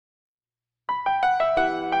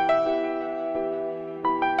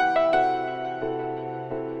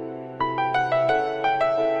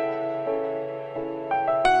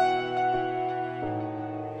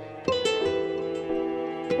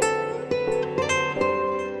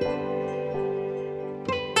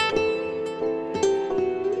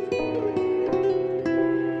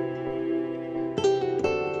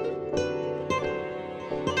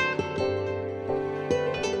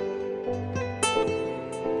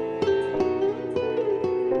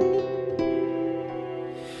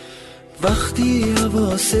وقتی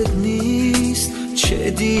حواست نیست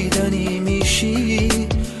چه دیدنی میشی،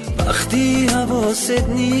 وقتی حواست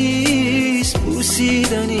نیست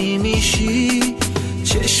بوسیدنی میشی،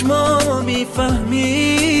 چشمامو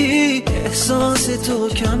میفهمی احساس تو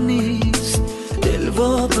کم نیست، دل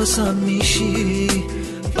واپسم میشی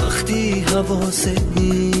وقتی حواست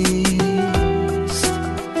نیست.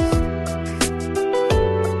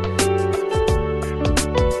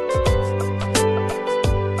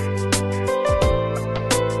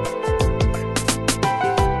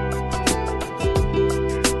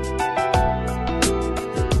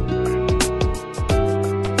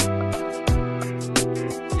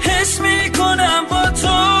 حس میکنم با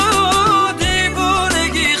تو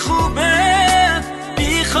دیوونگی خوبه،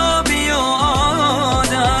 بیخوابی و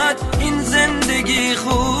عادت این زندگی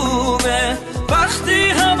خوبه، وقتی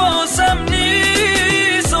حواسم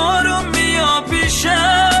نیست آروم بیا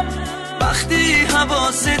پیشم، وقتی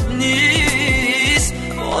حواست نیست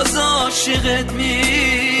باز عاشقت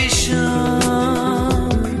میشم.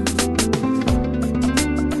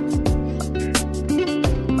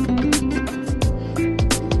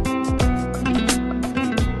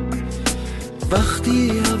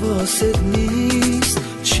 وقتی حواست نیست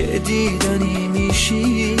چه دیدنی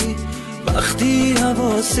میشی، وقتی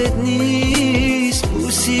حواست نیست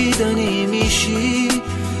بوسیدنی میشی،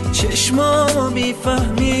 چشمامو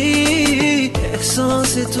میفهمی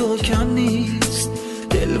احساس تو کم نیست،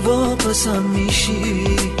 دل واپسم میشی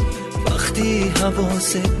وقتی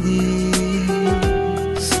حواست نیست.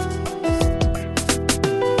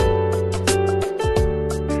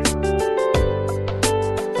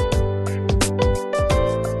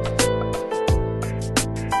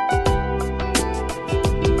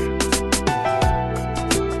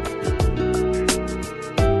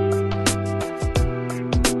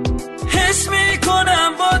 حس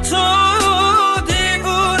میکنم با تو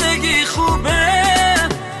دیوونگی خوبه،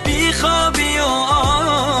 بیخوابی و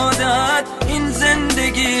عادت این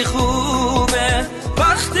زندگی خوبه،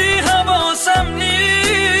 وقتی حواسم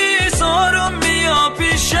نیست آروم بیا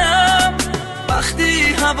پیشم، وقتی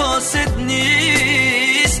حواست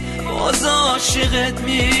نیست باز عاشقت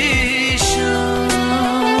میشم.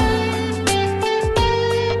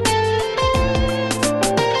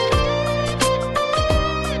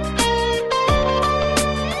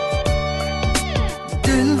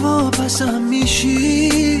 واپسم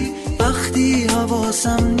میشی وقتی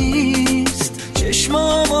حواسم نیست،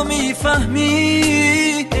 چشمامو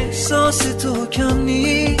میفهمی احساس تو کم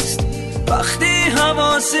نیست، وقتی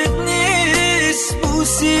حواست نیست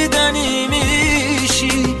بوسیدنی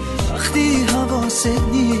میشی، وقتی حواست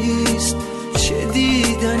نیست